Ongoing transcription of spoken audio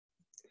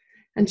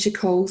And she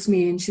calls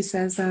me and she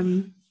says, I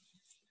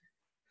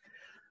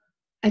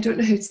don't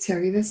know how to tell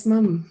you this,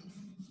 Mum.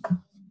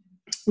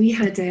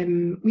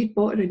 We'd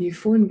bought her a new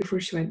phone before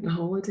she went on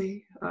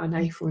holiday, an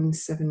iPhone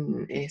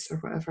 7S or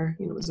whatever.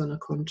 You know, it was on a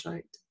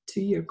contract,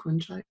 2-year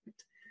contract.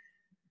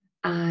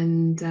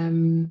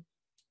 And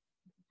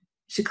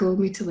she called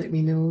me to let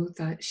me know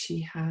that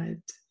she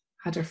had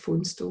her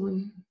phone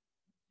stolen.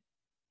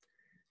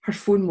 Her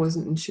phone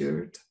wasn't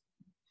insured,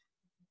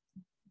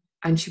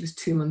 and she was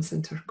 2 months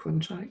into her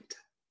contract.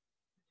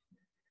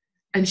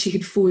 And she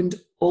had phoned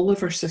all of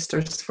her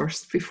sisters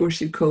first before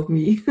she'd called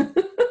me,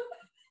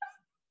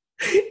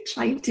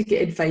 trying to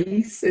get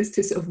advice as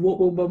to sort of what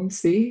will Mum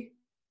say.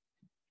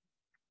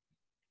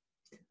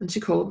 And she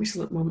called me, she's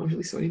like, Mum, I'm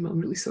really sorry, Mum, I'm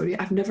really sorry.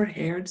 I've never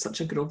heard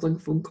such a grovelling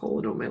phone call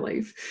in all my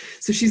life.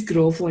 So she's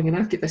grovelling, and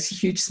I've got this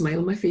huge smile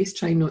on my face,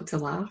 trying not to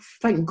laugh.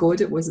 Thank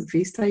God it wasn't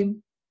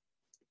FaceTime.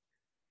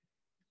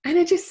 And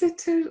I just said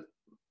to her,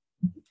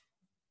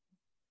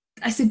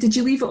 I said, did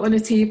you leave it on a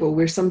table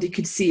where somebody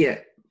could see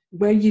it?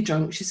 Were you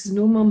drunk? She says,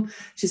 no, Mum.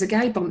 She's, a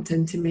guy bumped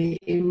into me.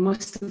 He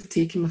must have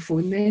taken my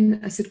phone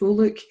then. I said, well,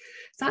 look,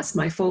 that's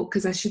my fault,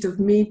 because I should have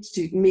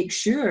make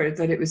sure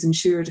that it was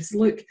insured. I said,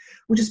 look,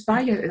 we'll just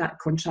buy out of that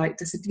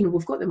contract. I said, you know,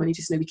 we've got the money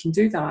just now, we can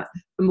do that,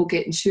 and we'll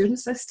get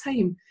insurance this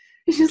time.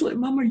 And she's like,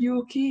 Mum, are you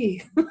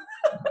okay?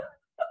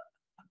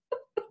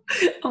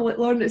 I'm like,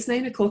 Lauren, it's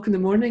 9 o'clock in the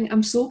morning.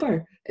 I'm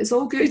sober. It's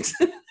all good.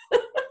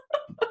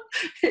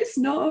 It's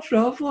not a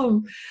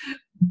problem.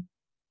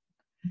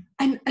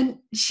 And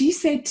she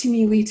said to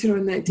me later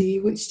on that day,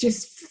 which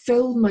just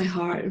filled my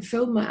heart and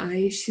filled my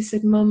eyes, she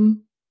said,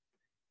 Mum,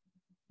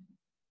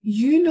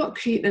 you not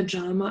creating a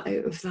drama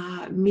out of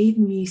that made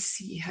me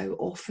see how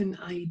often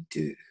I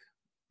do.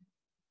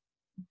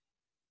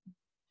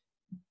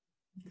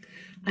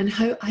 And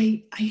how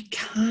I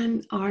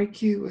can't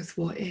argue with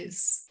what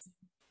is,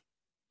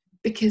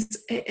 because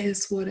it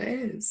is what it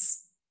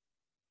is.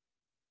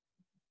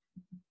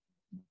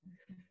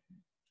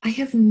 I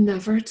have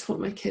never taught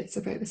my kids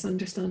about this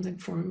understanding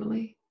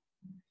formally,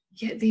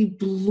 yet they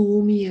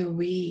blow me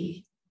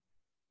away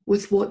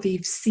with what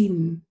they've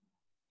seen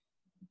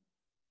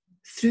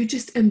through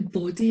just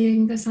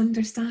embodying this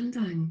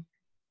understanding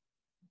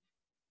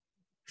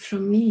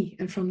from me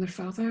and from their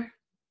father.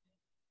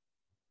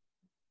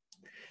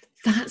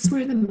 That's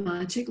where the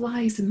magic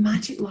lies. The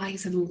magic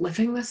lies in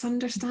living this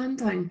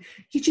understanding.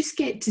 You just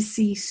get to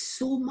see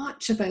so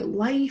much about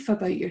life,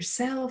 about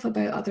yourself,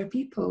 about other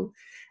people.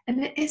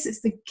 And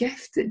it's the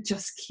gift that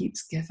just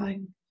keeps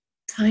giving,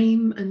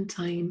 time and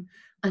time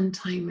and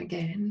time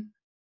again.